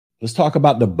Let's talk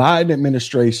about the Biden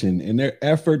administration and their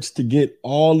efforts to get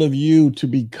all of you to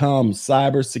become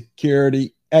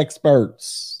cybersecurity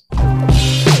experts.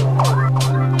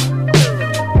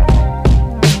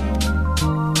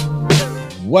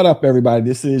 What up, everybody?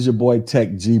 This is your boy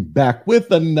Tech G back with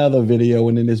another video.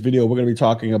 And in this video, we're going to be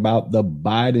talking about the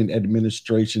Biden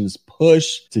administration's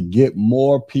push to get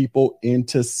more people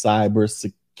into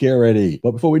cybersecurity.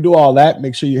 But before we do all that,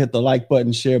 make sure you hit the like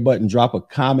button, share button, drop a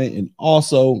comment, and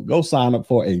also go sign up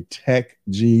for a Tech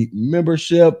G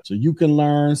membership so you can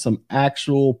learn some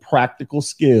actual practical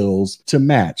skills to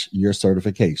match your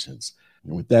certifications.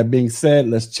 And with that being said,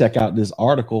 let's check out this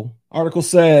article. Article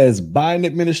says Biden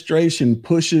administration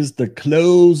pushes to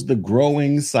close the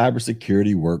growing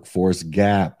cybersecurity workforce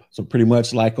gap. So pretty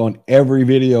much like on every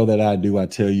video that I do, I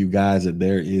tell you guys that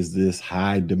there is this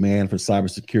high demand for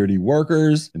cybersecurity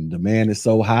workers, and demand is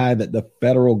so high that the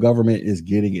federal government is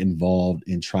getting involved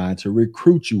in trying to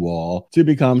recruit you all to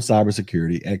become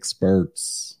cybersecurity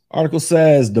experts. Article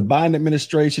says the Biden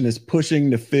administration is pushing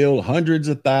to fill hundreds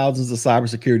of thousands of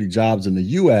cybersecurity jobs in the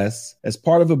U.S. as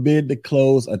part of a bid to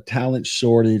close a talent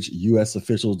shortage U.S.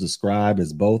 officials describe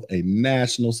as both a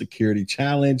national security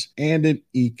challenge and an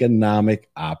economic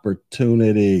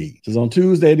opportunity. So on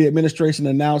Tuesday, the administration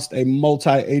announced a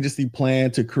multi-agency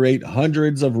plan to create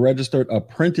hundreds of registered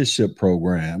apprenticeship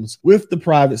programs with the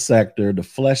private sector to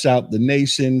flesh out the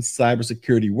nation's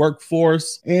cybersecurity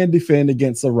workforce and defend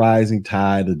against a rising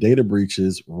tide of data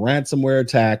breaches, ransomware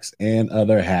attacks, and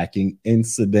other hacking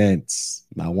incidents.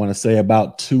 Now, I want to say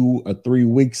about 2 or 3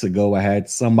 weeks ago, I had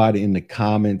somebody in the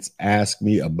comments ask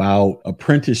me about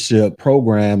apprenticeship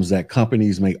programs that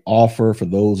companies may offer for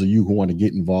those of you who want to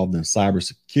get involved in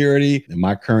cybersecurity. In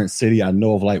my current city, I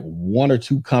know of like 1 or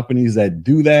 2 companies that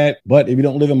do that. But if you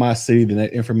don't live in my city, then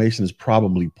that information is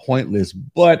probably pointless.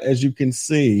 But as you can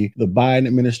see, the Biden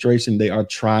administration, they are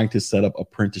trying to set up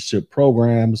apprenticeship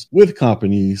programs with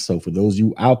companies. So for those of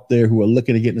you out there who are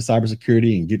looking to get into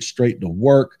cybersecurity and get straight to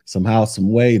work, somehow, some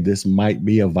way, this might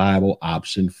be a viable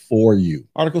option for you.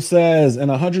 Article says in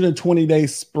a 120-day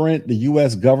sprint, the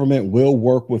U.S. government will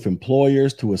work with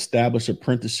employers to establish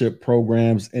apprenticeship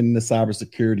programs in the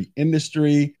cybersecurity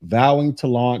industry, vowing to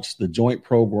launch the joint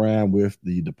program with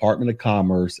the Department of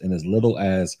Commerce in as little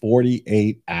as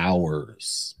 48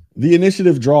 hours. The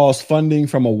initiative draws funding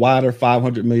from a wider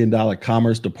 $500 million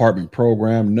Commerce Department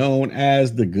program known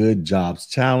as the Good Jobs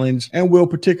Challenge and will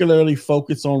particularly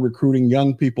focus on recruiting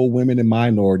young people, women, and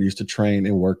minorities to train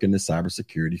and work in the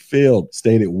cybersecurity field,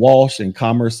 stated Walsh and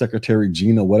Commerce Secretary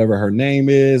Gina, whatever her name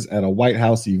is, at a White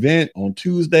House event on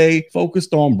Tuesday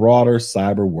focused on broader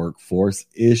cyber workforce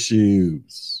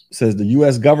issues. Says the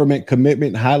U.S. government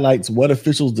commitment highlights what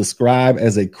officials describe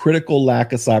as a critical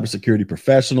lack of cybersecurity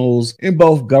professionals in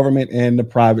both government and the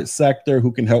private sector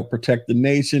who can help protect the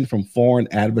nation from foreign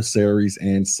adversaries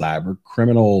and cyber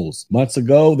criminals. Months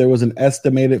ago, there was an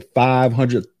estimated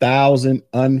 500,000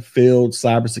 unfilled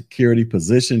cybersecurity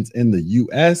positions in the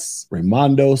U.S.,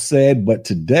 Raimondo said, but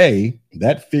today,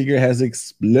 that figure has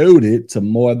exploded to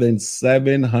more than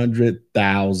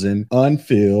 700,000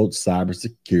 unfilled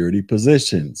cybersecurity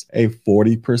positions, a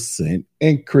 40%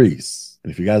 increase.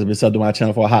 And if you guys have been subbed to my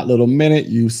channel for a hot little minute,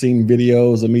 you've seen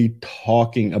videos of me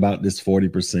talking about this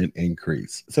 40%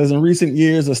 increase. It says in recent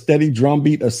years, a steady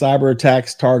drumbeat of cyber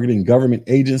attacks targeting government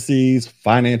agencies,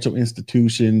 financial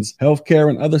institutions,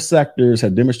 healthcare, and other sectors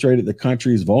have demonstrated the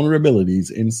country's vulnerabilities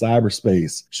in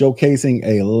cyberspace, showcasing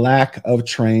a lack of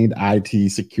trained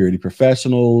IT security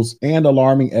professionals and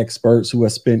alarming experts who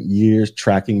have spent years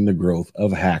tracking the growth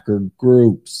of hacker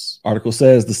groups. Article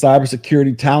says the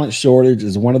cybersecurity talent shortage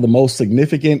is one of the most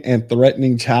significant and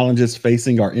threatening challenges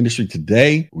facing our industry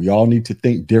today. We all need to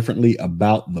think differently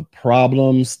about the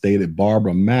problem, stated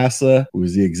Barbara Massa, who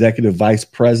is the executive vice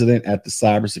president at the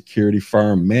cybersecurity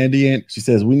firm Mandiant. She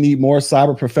says we need more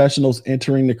cyber professionals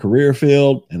entering the career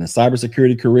field, and a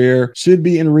cybersecurity career should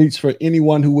be in reach for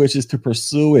anyone who wishes to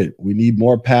pursue it. We need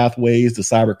more pathways to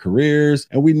cyber careers,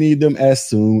 and we need them as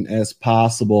soon as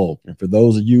possible. And for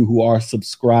those of you who are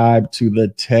subscribed to the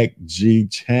Tech G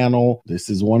channel, this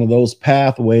is one of those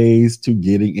pathways to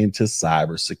getting into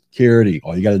cybersecurity.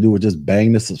 All you got to do is just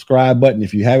bang the subscribe button.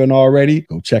 If you haven't already,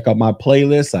 go check out my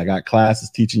playlist. I got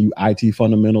classes teaching you IT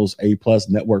fundamentals, A+,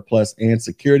 Network Plus, and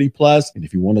Security Plus. And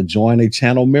if you want to join a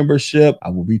channel membership, I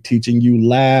will be teaching you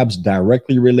labs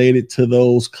directly related to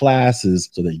those classes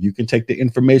so that you can take the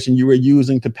information you are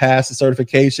using to pass the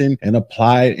certification and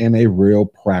apply it in a real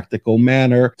practical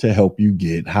manner to help you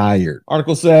get hired.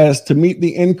 Article says to meet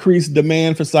the increased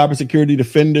demand for cybersecurity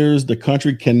defenders, the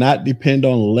country cannot depend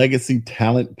on legacy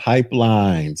talent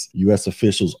pipelines, U.S.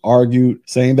 officials argued,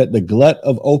 saying that the glut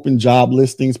of open job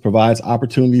listings provides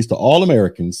opportunities to all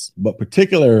Americans, but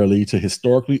particularly to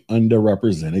historically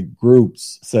underrepresented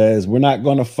groups. Says we're not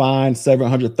going to find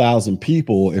 700,000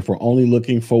 people if we're only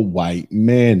looking for white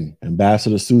men.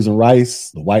 Ambassador Susan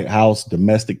Rice, the White House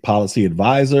domestic policy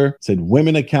advisor, said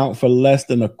women account for less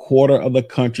than a quarter of the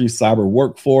country's cyber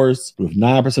workforce, with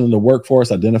 9% of the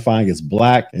workforce identifying as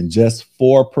Black and just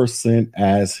 4%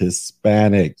 as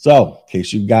Hispanic. So, in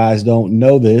case you guys don't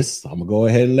know this, I'm going to go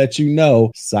ahead and let you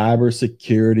know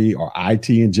cybersecurity, or IT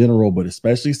in general, but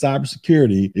especially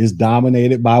cybersecurity, is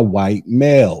dominated by white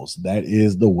males. That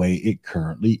is the way it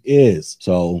currently is.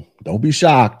 So don't be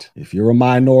shocked if you're a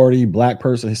minority, Black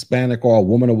person, Hispanic, or a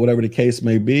woman, or whatever the case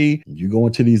may be. You go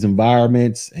into these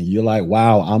environments and you're like,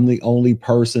 wow, I'm the only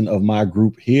person of my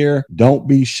group here. Don't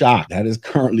be shocked. That is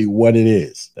currently what it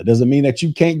is. That doesn't mean that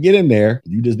you can't get in there.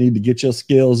 You just need to get your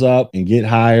skills up and get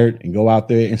hired and go out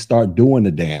there and start doing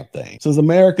the damn thing. Says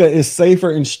America is safer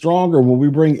and stronger when we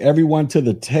bring everyone to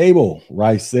the table,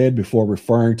 Rice said, before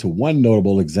referring to one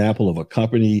notable example of a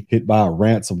company hit by a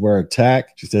ransomware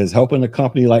attack. She says helping a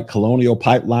company like Colonial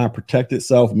Pipeline protect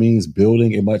itself means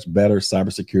building a much better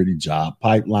cybersecurity job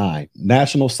pipeline.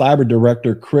 National Cyber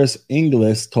Director Chris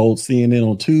Inglis told CNN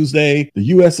on Tuesday, the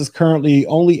U.S. is currently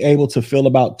only able to fill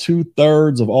about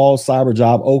 2/3 of all cyber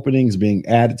job openings being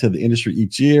added to the industry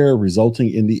each year,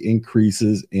 resulting in the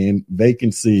increases in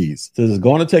vacancies. So it's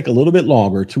going to take a little bit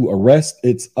longer to arrest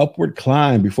its upward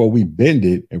climb before we bend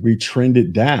it and retrend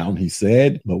it down, he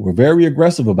said, but we're very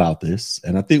aggressive about this,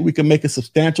 and I think we can make a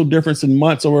substantial difference in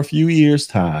months or a few years'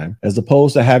 time, as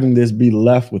opposed to having this be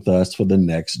left with us for the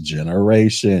next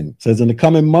generation. Says in the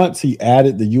coming months, he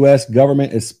added, the U.S.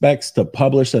 government expects to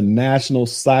publish a national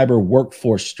cyber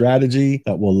workforce strategy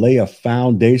that will lay a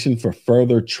foundation for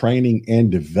further training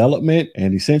and development.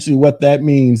 And essentially what that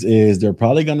means is they're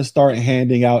probably going to start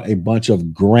handing out a bunch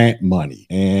of grant money.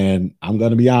 And I'm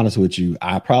going to be honest with you,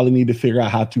 I probably need to figure out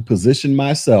how to position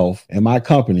myself and my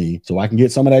company so I can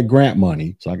get some of that grant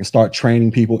money so I can start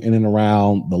training people in and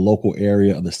around the local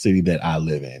area of the city that I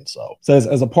live in. So says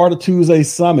as a part of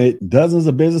Tuesday's summit, dozens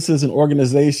of businesses and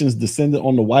organizations descended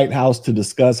on the White House to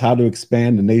discuss how to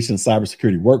expand the nation's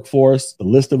cybersecurity workforce. The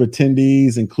list of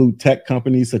attendees include tech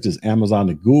companies such as Amazon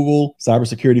and Google,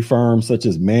 cybersecurity firms such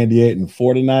as Mandiant and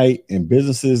Fortinet, and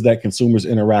businesses that consumers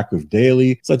interact with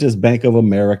daily, such as Bank of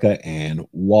America and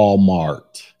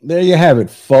Walmart. There you have it,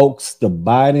 folks. The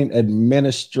Biden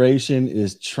administration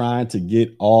is trying to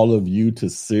get all of you to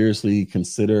seriously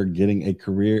consider getting a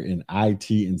career in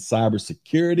IT and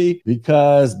cybersecurity,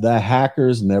 because the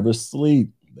hackers never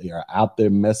sleep. They are out there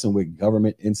messing with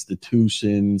government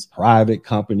institutions, private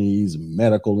companies,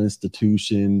 medical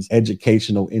institutions,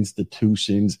 educational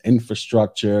institutions,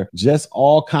 infrastructure, just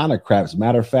all kind of crap. As a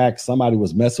matter of fact, somebody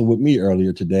was messing with me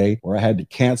earlier today where I had to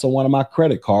cancel one of my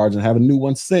credit cards and have a new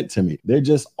one sent to me. They're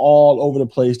just all over the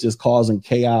place, just causing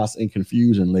chaos and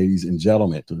confusion, ladies and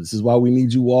gentlemen. So this is why we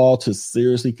need you all to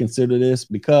seriously consider this,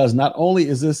 because not only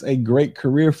is this a great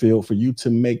career field for you to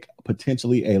make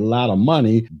potentially a lot of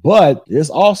money, but it's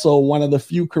also one of the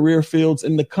few career fields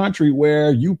in the country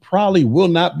where you probably will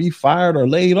not be fired or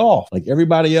laid off. Like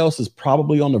everybody else is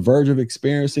probably on the verge of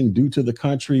experiencing due to the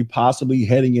country possibly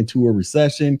heading into a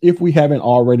recession if we haven't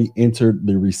already entered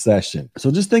the recession. So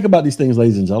just think about these things,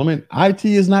 ladies and gentlemen. IT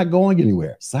is not going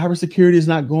anywhere. Cybersecurity is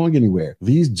not going anywhere.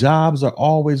 These jobs are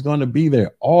always going to be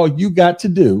there. All you got to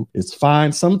do is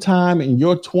find some time in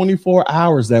your 24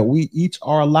 hours that we each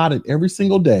are allotted every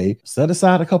single day. Set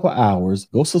aside a couple hours,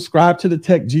 go subscribe to the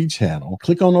Tech G channel,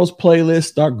 click on those playlists,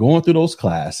 start going through those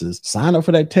classes, sign up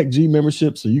for that Tech G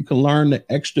membership so you can learn the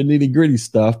extra nitty gritty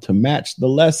stuff to match the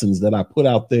lessons that I put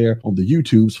out there on the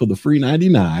YouTubes for the free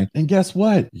 99. And guess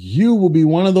what? You will be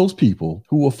one of those people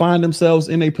who will find themselves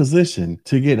in a position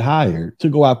to get hired to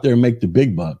go out there and make the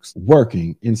big bucks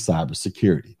working in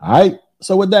cybersecurity. All right.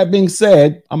 So with that being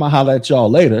said, I'm going to holler at y'all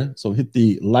later. So hit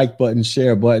the like button,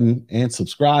 share button, and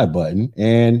subscribe button,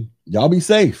 and y'all be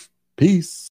safe. Peace.